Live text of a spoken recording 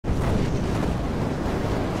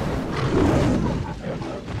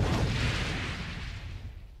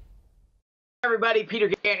everybody, Peter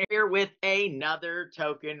Gantner here with another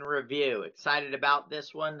token review. Excited about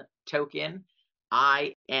this one, token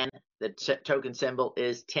IN. The token symbol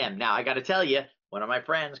is Tim. Now, I got to tell you, one of my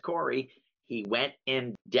friends, Corey, he went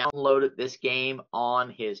and downloaded this game on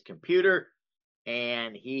his computer,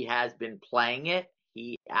 and he has been playing it.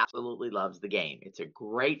 He absolutely loves the game. It's a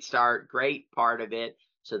great start, great part of it.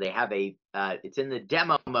 So they have it's in the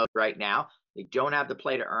demo mode right now. They don't have the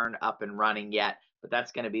play to earn up and running yet, but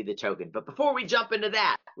that's going to be the token. But before we jump into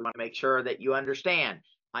that, we want to make sure that you understand,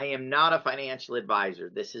 I am not a financial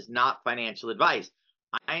advisor. This is not financial advice.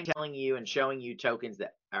 I am telling you and showing you tokens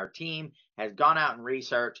that our team has gone out and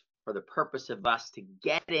researched for the purpose of us to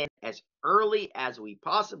get in as early as we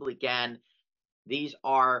possibly can. These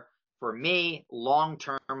are, for me,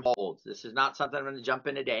 long-term holds. This is not something I'm going to jump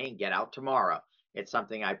in today and get out tomorrow. It's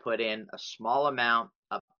something I put in a small amount,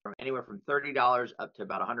 up from anywhere from $30 up to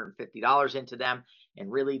about $150 into them.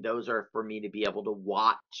 And really, those are for me to be able to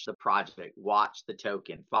watch the project, watch the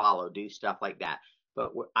token, follow, do stuff like that.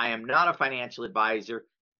 But I am not a financial advisor.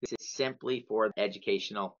 This is simply for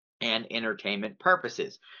educational and entertainment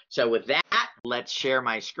purposes. So with that, let's share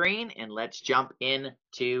my screen and let's jump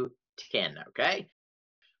into 10, okay?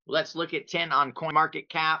 Let's look at 10 on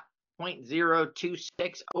CoinMarketCap,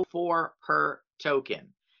 0.02604 per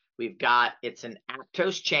token. We've got, it's an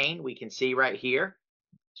Aptos chain. We can see right here.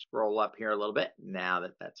 Scroll up here a little bit. Now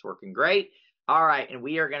that's working great. All right, and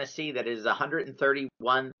we are going to see that it is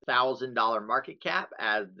 $131,000 market cap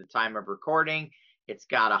as the time of recording. It's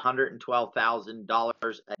got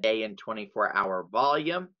 $112,000 a day in 24-hour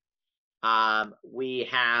volume. We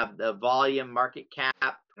have the volume market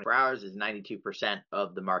cap, 24 hours is 92%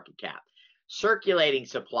 of the market cap. Circulating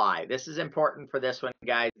supply. This is important for this one,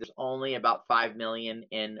 guys. There's only about 5 million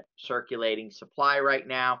in circulating supply right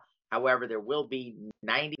now. However, there will be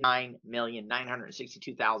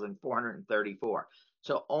 99,962,434.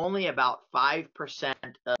 So only about 5%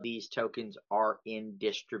 of these tokens are in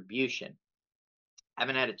distribution.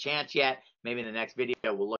 Haven't had a chance yet. Maybe in the next video,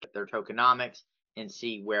 we'll look at their tokenomics and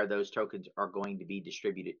see where those tokens are going to be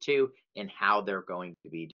distributed to and how they're going to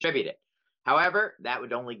be distributed. However, that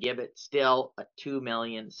would only give it still a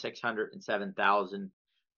 2,607,000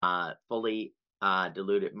 fully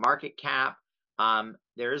diluted market cap.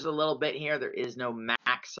 There is a little bit here. There is no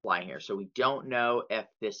max supply here, so we don't know if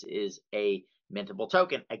this is a mintable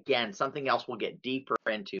token. Again, something else we'll get deeper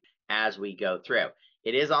into as we go through.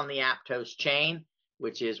 It is on the Aptos chain,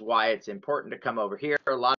 which is why it's important to come over here.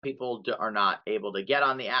 A lot of people are not able to get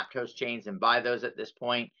on the Aptos chains and buy those at this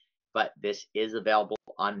point, but this is available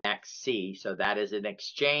on NextC. So that is an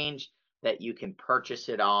exchange that you can purchase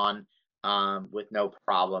it on with no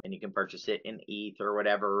problem. And you can purchase it in ETH or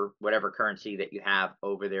whatever currency that you have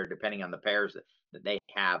over there, depending on the pairs that they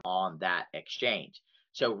have on that exchange.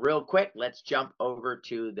 So real quick, let's jump over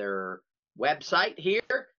to their website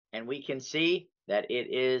here, and we can see that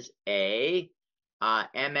it is a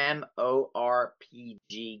MMORPG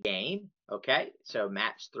game. Okay, so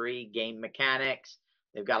match 3 game mechanics.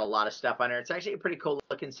 They've got a lot of stuff on there. It's actually a pretty cool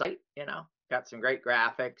looking site, you know, got some great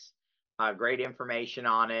graphics, great information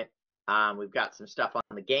on it. We've got some stuff on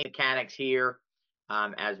the game mechanics here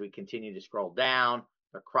as we continue to scroll down.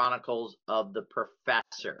 The Chronicles of the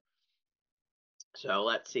Professor. So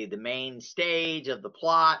let's see the main stage of the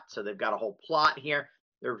plot. So they've got a whole plot here.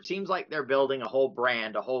 There seems like they're building a whole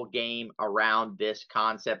brand, a whole game around this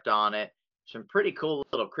concept on it. Some pretty cool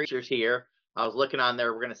little creatures here. I was looking on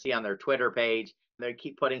there. We're going to see on their Twitter page. They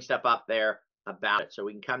keep putting stuff up there about it. So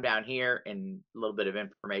we can come down here and a little bit of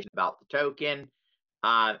information about the token.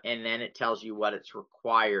 And then it tells you what it's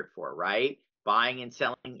required for, right? Buying and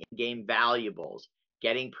selling in-game valuables,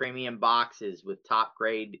 getting premium boxes with top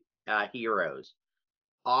grade heroes,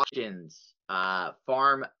 auctions,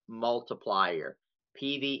 farm multiplier,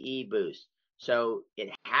 PvE boost. So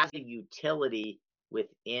it has a utility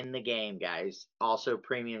within the game, guys. Also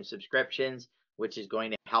premium subscriptions, which is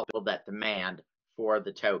going to help build that demand for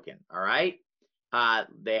the token. All right.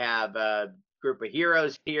 They have a group of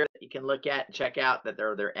heroes here that you can look at and check out that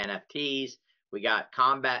they're their NFTs. We got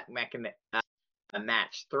combat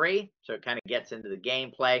match 3, so it kind of gets into the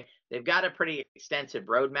gameplay. They've got a pretty extensive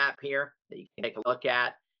roadmap here that you can take a look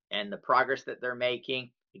at and the progress that they're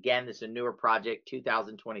making. Again, this is a newer project,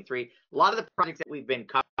 2023. A lot of the projects that we've been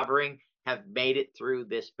covering have made it through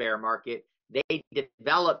this bear market. They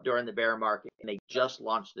developed during the bear market, and they just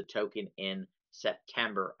launched the token in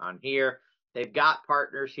September on here. They've got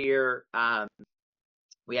partners here.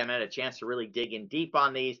 We haven't had a chance to really dig in deep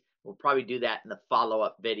on these. We'll probably do that in the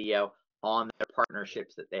follow-up video on their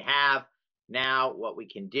partnerships that they have. Now, what we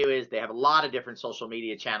can do is they have a lot of different social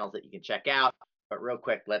media channels that you can check out. But real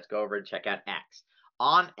quick, let's go over and check out X.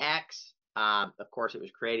 On X, of course, it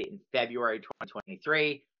was created in February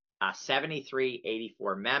 2023,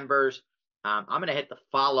 7384 members. I'm going to hit the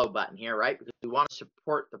follow button here, right? Because we want to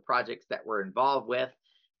support the projects that we're involved with,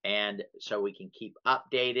 and so we can keep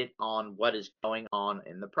updated on what is going on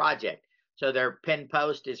in the project. So their pin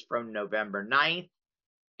post is from November 9th,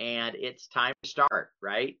 and it's time to start,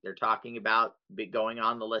 right? They're talking about going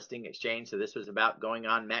on the listing exchange. So this was about going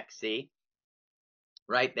on MEXC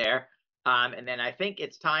right there. And then I think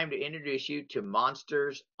it's time to introduce you to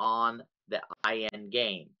monsters on the IN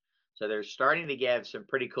game. So they're starting to give some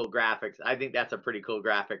pretty cool graphics. I think that's a pretty cool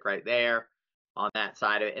graphic right there on that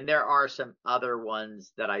side of it. And there are some other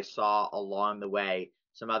ones that I saw along the way,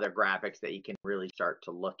 some other graphics that you can really start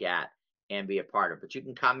to look at and be a part of. But you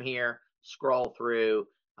can come here, scroll through.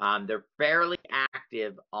 They're fairly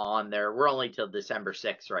active on there. We're only till December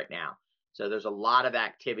 6th right now. So there's a lot of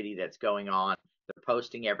activity that's going on. They're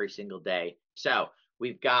posting every single day. So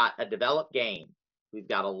we've got a developed game. We've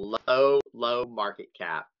got a low market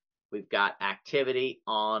cap. We've got activity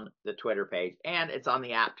on the Twitter page, and it's on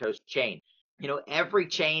the Aptos chain. You know, every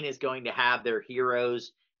chain is going to have their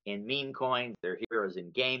heroes in meme coins, their heroes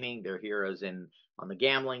in gaming, their heroes on the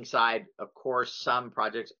gambling side. Of course, some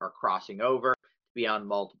projects are crossing over to be on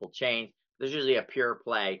multiple chains. There's usually a pure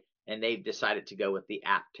play, and they've decided to go with the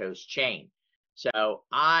Aptos chain. So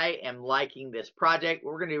I am liking this project.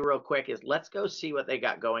 What we're going to do real quick is let's go see what they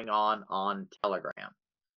got going on Telegram.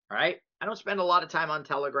 All right. I don't spend a lot of time on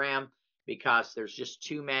Telegram because there's just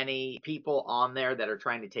too many people on there that are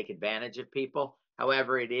trying to take advantage of people.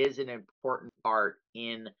 However, it is an important part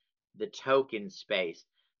in the token space.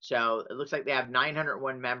 So it looks like they have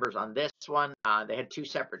 901 members on this one. They had two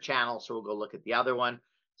separate channels, so we'll go look at the other one.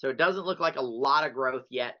 So it doesn't look like a lot of growth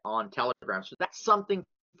yet on Telegram. So that's something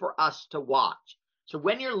for us to watch. So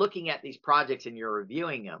when you're looking at these projects and you're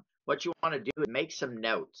reviewing them, what you want to do is make some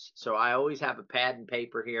notes. So I always have a pad and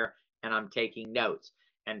paper here, and I'm taking notes.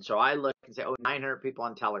 And so I look and say, oh, 900 people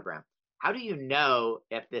on Telegram. How do you know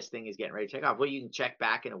if this thing is getting ready to take off? Well, you can check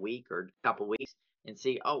back in a week or a couple weeks and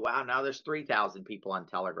see, oh, wow, now there's 3,000 people on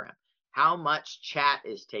Telegram. How much chat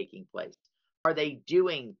is taking place? Are they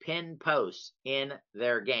doing pin posts in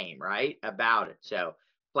their game, right, about it? So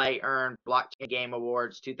Play Earn Blockchain Game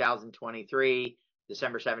Awards 2023,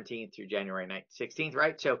 December 17th through January 16th,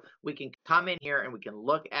 right? So we can come in here and we can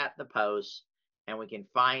look at the posts and we can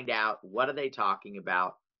find out what are they talking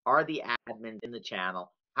about, are the admins in the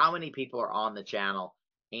channel, how many people are on the channel,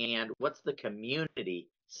 and what's the community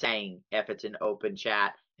saying if it's an open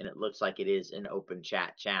chat, and it looks like it is an open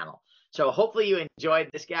chat channel. So hopefully you enjoyed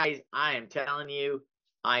this, guys. I am telling you,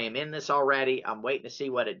 I am in this already. I'm waiting to see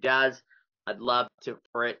what it does. I'd love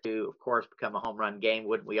for it to, of course, become a home run game,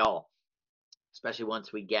 wouldn't we all? Especially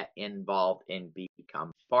once we get involved and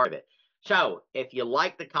become part of it. So if you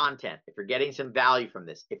like the content, if you're getting some value from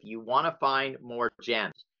this, if you want to find more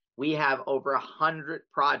gems, we have over 100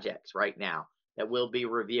 projects right now that we'll be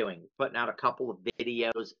reviewing, putting out a couple of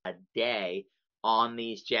videos a day on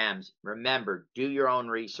these gems. Remember, do your own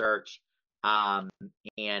research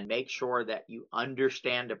and make sure that you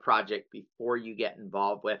understand a project before you get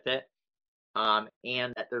involved with it.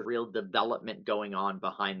 And that there's real development going on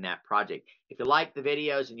behind that project. If you like the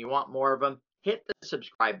videos and you want more of them, hit the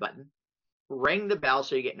subscribe button, ring the bell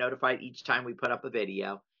so you get notified each time we put up a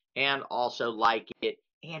video, and also like it.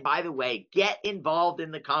 And by the way, get involved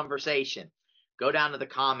in the conversation. Go down to the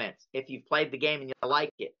comments. If you've played the game and you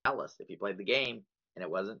like it, tell us. If you played the game and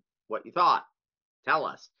it wasn't what you thought, tell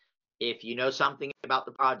us. If you know something about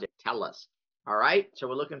the project, tell us. All right? So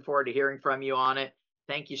we're looking forward to hearing from you on it.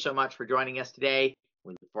 Thank you so much for joining us today.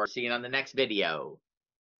 We look forward to seeing you on the next video.